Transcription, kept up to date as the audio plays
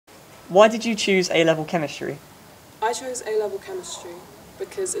Why did you choose A-level chemistry? I chose A-level chemistry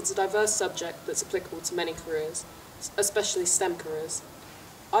because it's a diverse subject that's applicable to many careers, especially STEM careers.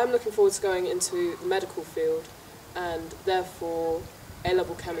 I'm looking forward to going into the medical field, and therefore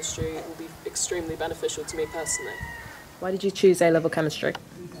A-level chemistry will be extremely beneficial to me personally. Why did you choose A-level chemistry?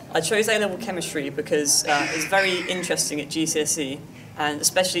 I chose A-level chemistry because it's very interesting at GCSE, and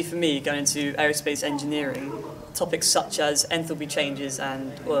especially for me going into aerospace engineering, topics such as enthalpy changes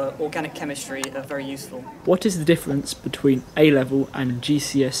and organic chemistry are very useful. What is the difference between A-level and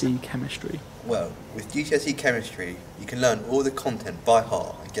GCSE chemistry? Well, with GCSE chemistry, you can learn all the content by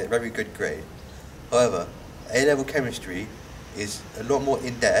heart and get a very good grade. However, A-level chemistry is a lot more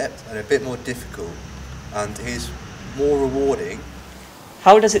in-depth and a bit more difficult, and is more rewarding.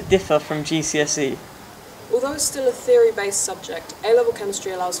 How does it differ from GCSE? Although it's still a theory-based subject, A-level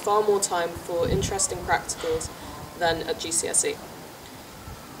chemistry allows far more time for interesting practicals than at GCSE.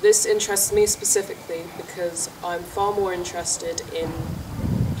 This interests me specifically because I'm far more interested in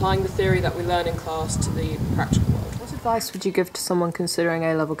applying the theory that we learn in class to the practical world. What advice would you give to someone considering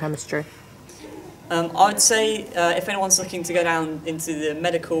A-level chemistry? I would say if anyone's looking to go down into the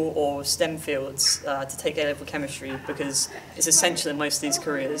medical or STEM fields to take A-level chemistry, because it's essential in most of these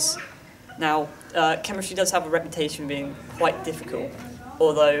careers. Now, chemistry does have a reputation of being quite difficult,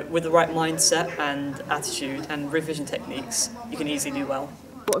 although with the right mindset and attitude and revision techniques, you can easily do well.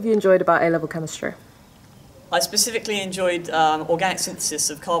 What have you enjoyed about A-level chemistry? I specifically enjoyed organic synthesis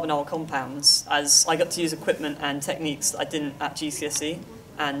of carbonyl compounds, as I got to use equipment and techniques that I didn't at GCSE,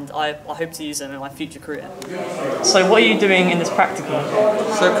 and I hope to use them in my future career. So what are you doing in this practical?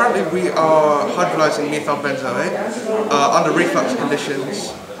 So currently we are hydrolyzing methyl benzoate under reflux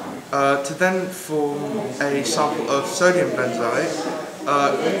conditions to then form a sample of sodium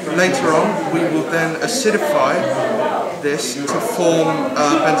benzoate. Later on we will then acidify this to form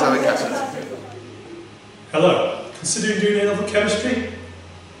benzoic acid. Hello, considering doing A-level chemistry?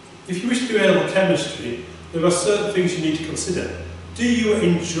 If you wish to do A-level chemistry, there are certain things you need to consider. Do you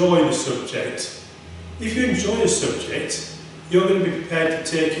enjoy the subject? If you enjoy the subject, you're going to be prepared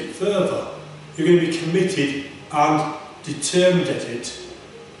to take it further. You're going to be committed and determined at it.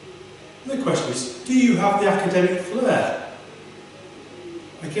 The question is, do you have the academic flair?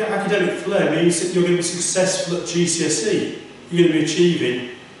 Academic flair means that you're going to be successful at GCSE. You're going to be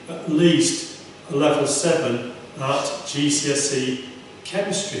achieving at least a level 7 at GCSE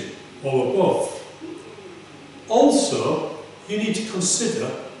chemistry or above. Also, you need to consider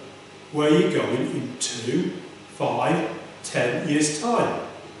where you're going in 2, 5, 10 years' time,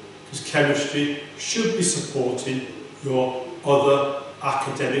 because chemistry should be supporting your other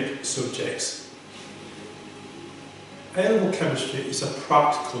academic subjects. A-level chemistry is a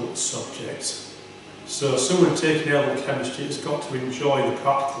practical subject, so someone taking A-level chemistry has got to enjoy the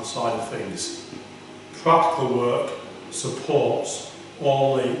practical side of things. Practical work supports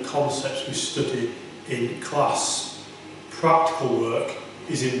all the concepts we study in class. Practical work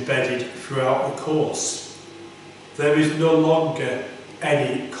is embedded throughout the course. There is no longer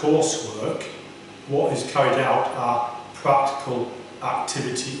any coursework. What is carried out are practical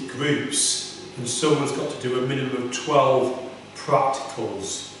activity groups, and someone's got to do a minimum of 12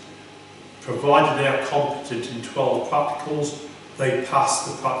 practicals. Provided they are competent in 12 practicals, they pass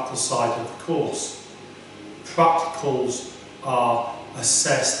the practical side of the course. Practicals are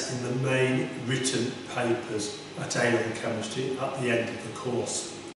assessed in the main written papers at A-level chemistry at the end of the course.